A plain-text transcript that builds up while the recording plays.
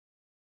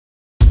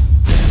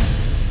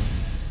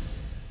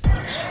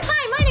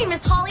name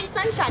is Holly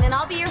Sunshine, and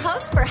I'll be your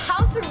host for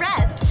House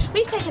Arrest.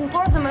 We've taken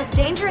 4 of the most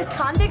dangerous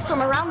convicts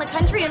from around the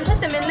country and put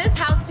them in this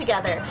house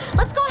together.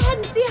 Let's go ahead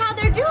and see how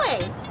they're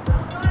doing.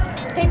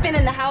 They've been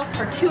in the house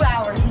for 2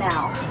 hours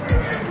now.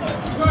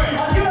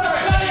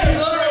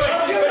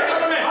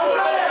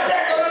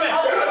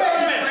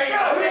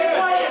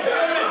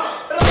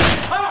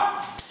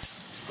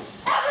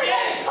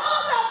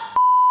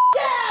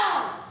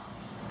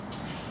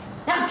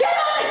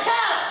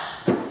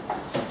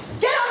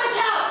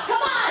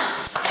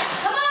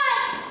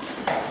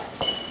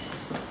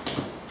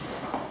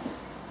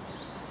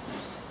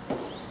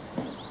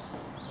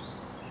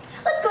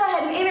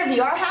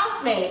 Our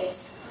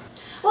housemates.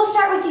 We'll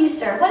start with you,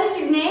 sir. What is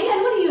your name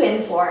and what are you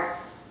in for?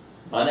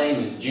 My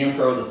name is Jim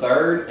Crow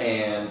III,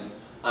 and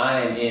I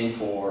am in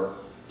for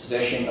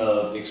possession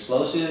of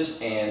explosives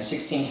and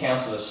 16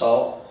 counts of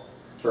assault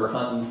for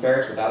hunting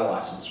ferrets without a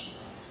license.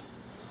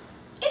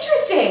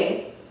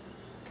 Interesting.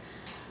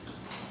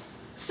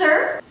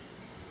 Sir?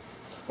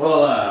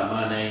 Well,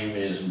 my name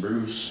is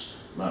Bruce.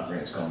 My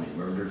friends call me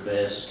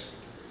Murderfest.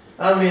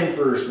 I'm in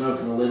for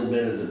smoking a little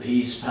bit of the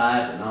peace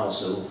pipe and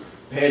also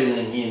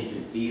peddling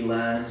infant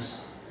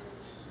felines.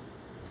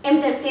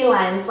 Infant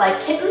felines,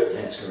 like kittens?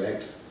 That's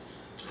correct.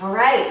 All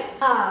right.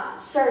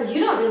 Sir,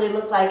 you don't really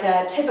look like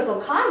a typical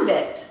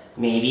convict.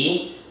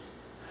 Maybe.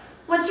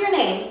 What's your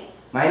name?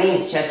 My name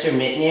is Chester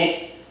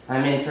Mitnick.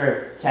 I'm in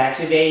for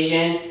tax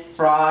evasion,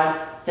 fraud,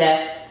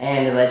 theft,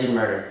 and alleged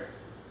murder.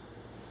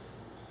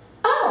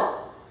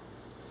 Oh.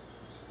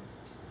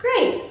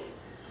 Great.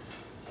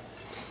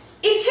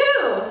 ¿Y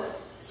tú,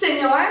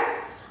 señor?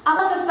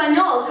 Hablas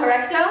español,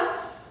 correcto?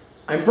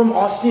 I'm from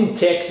Austin,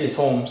 Texas,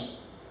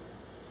 Holmes.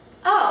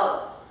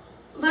 Oh,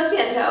 lo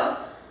siento.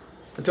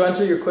 But to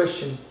answer your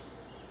question,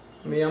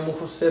 me llamo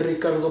Jose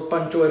Ricardo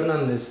Pancho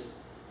Hernandez.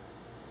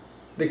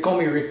 They call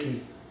me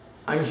Ricky.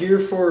 I'm here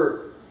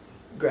for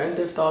Grand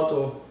Theft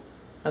Auto,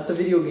 not the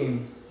video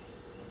game,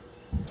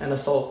 and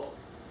assault.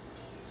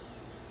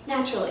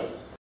 Naturally.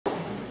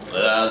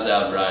 Well, I was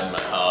out riding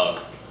my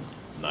hog,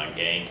 my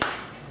gang,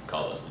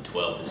 call us the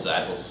 12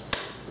 Disciples.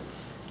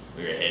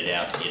 We were headed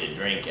out to get a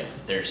drink at the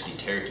Thirsty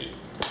Turkey.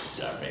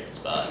 It's our favorite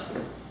spot.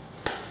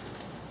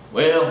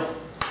 Well,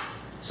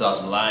 saw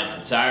some lights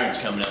and sirens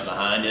coming up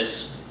behind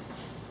us.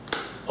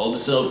 Pulled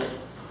us over,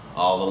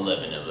 all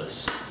 11 of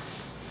us.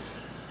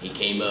 He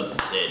came up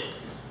and said,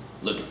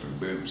 looking for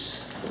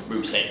Bruce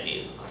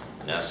Hetfield.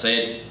 And I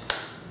said,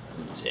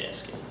 who's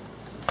asking?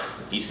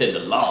 He said, the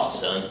law,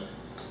 son.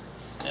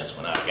 That's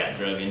when I got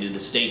drug into the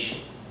station.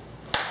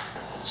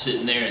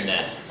 Sitting there in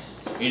that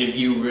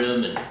interview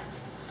room and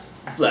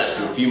flashed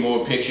through a few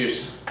more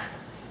pictures.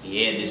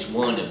 He had this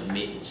one of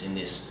Mittens in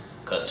this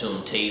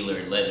custom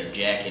tailored leather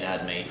jacket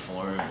I'd made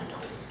for him. And,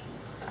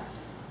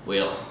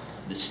 well,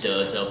 the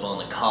studs up on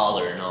the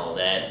collar and all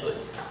that, but...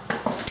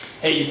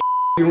 Hey, you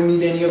don't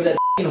need any of that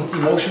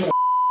emotional.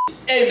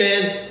 Hey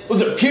man,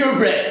 those are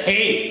purebreds.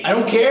 Hey, I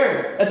don't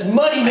care. That's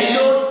money,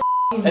 man.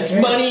 That's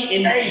money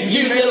in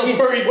you little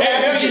furry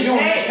packages.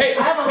 Hey,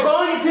 I have a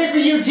bone to pick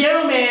with you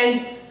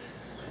gentlemen.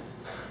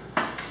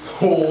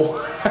 Oh.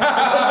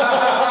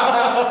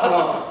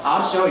 Well,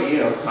 I'll show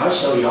you. I'll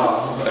show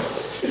y'all.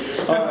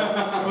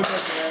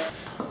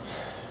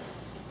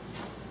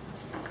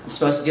 I'm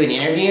supposed to do an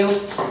interview?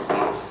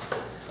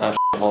 Oh,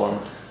 hold on.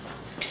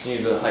 We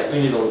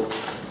need to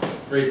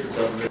raise this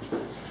up a bit.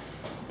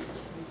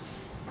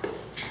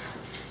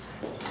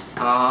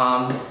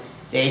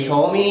 They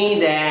told me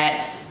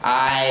that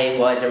I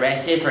was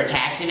arrested for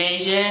tax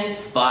evasion,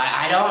 but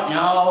I don't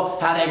know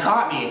how they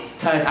caught me,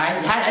 because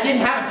I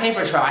didn't have a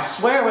paper trail. I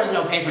swear there was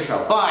no paper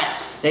trail, but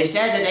they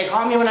said that they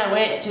caught me when I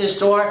went to the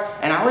store,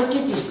 and I always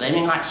get these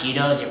Flaming Hot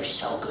Cheetos. They were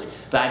so good,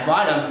 but I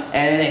bought them, and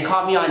then they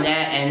caught me on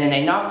that, and then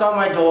they knocked on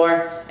my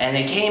door, and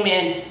they came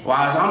in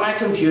while I was on my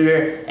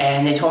computer,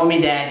 and they told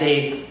me that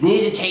they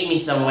needed to take me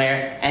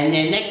somewhere, and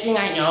then next thing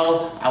I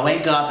know, I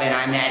wake up and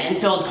I'm at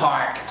Enfield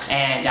Park,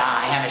 and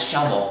I have a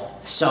shovel.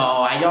 So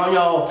I don't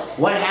know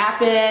what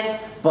happened,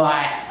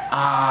 but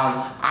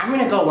I'm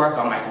gonna go work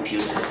on my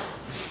computer.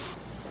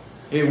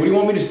 Hey, what do you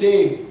want me to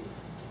say?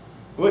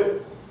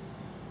 What?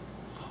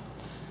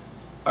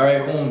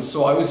 Alright, Holmes,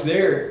 so I was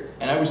there,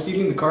 and I was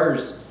stealing the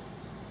cars,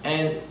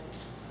 and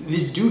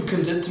this dude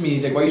comes up to me,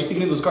 he's like, why are you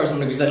stealing those cars? I'm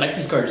like, because I like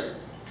these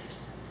cars.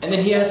 And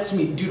then he asks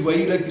me, dude, why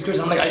do you like these cars?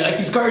 I'm like, I like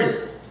these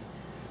cars.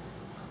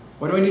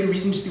 Why do I need a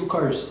reason to steal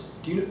cars?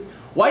 Do you know?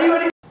 Why do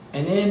I need?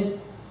 And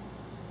then,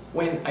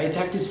 when I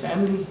attacked his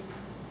family,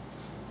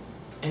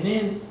 and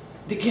then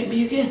they get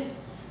me again.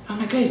 I'm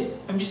like, guys,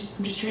 I'm just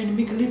trying to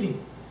make a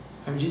living.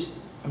 I'm just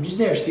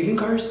there stealing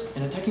cars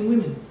and attacking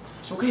women.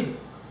 It's okay.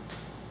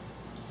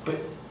 But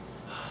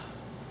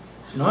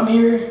so now I'm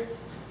here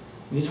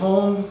in this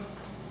home.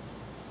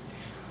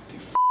 The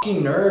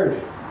fucking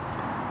nerd.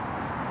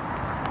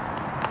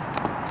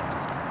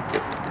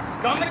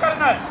 ¿Dónde,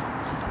 carnal?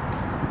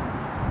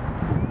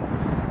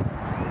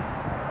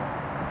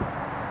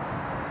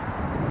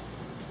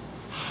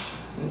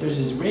 And there's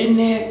this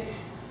redneck.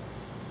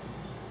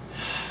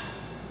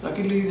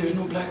 Luckily, there's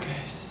no black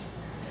guys.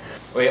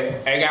 Well,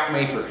 I got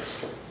me for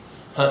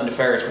hunting the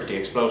ferrets with the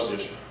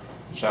explosives.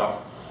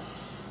 So,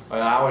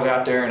 well, I was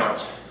out there and I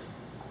was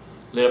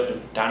lit up the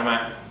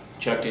dynamite,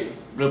 chucked it,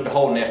 blew up the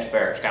whole nest of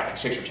ferrets, got like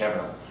 6 or 7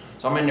 of them.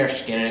 So I'm in there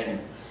skinning it, and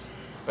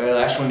well,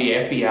 that's when the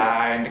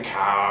FBI and the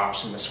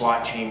cops and the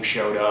SWAT team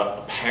showed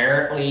up.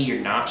 Apparently, you're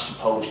not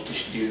supposed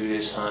to do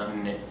this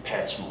hunting at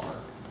PetSmart.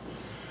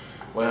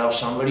 Well,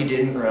 somebody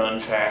didn't run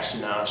fast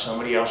enough.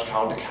 Somebody else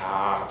called the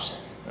cops.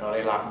 And, well,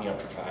 they locked me up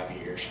for 5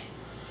 years.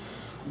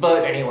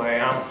 But anyway,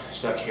 I'm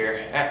stuck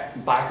here.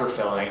 That biker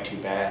fella ain't too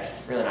bad.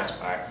 Really nice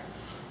biker.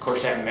 Of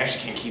course, that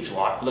Mexican keeps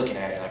looking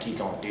at it like he's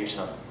gonna do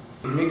something.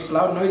 It makes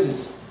loud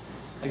noises.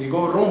 Like you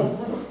go room,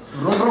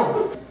 room,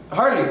 room.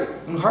 Harley,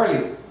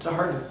 Harley. It's a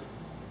Harley.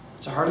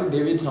 It's a Harley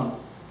Davidson.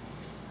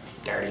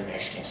 Dirty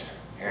Mexicans.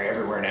 They're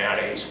everywhere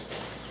nowadays.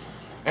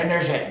 And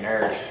there's that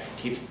nerd.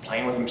 Keeps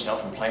playing with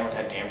himself and playing with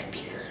that damn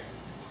computer.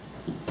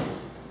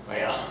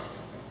 Well.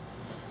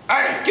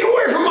 Hey, get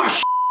away from my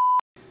shit!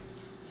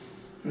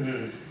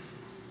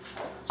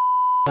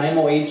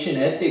 IMOH and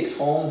ethics,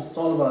 Holmes. It's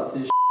all about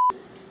this.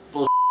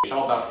 It's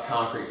all about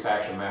concrete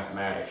facts and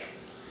mathematics.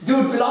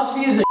 Dude,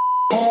 philosophy is the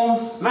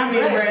Holmes. My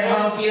favorite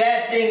honky,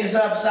 that thing is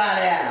upside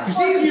down. You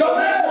see, you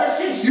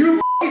dumbass!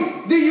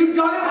 You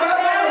talking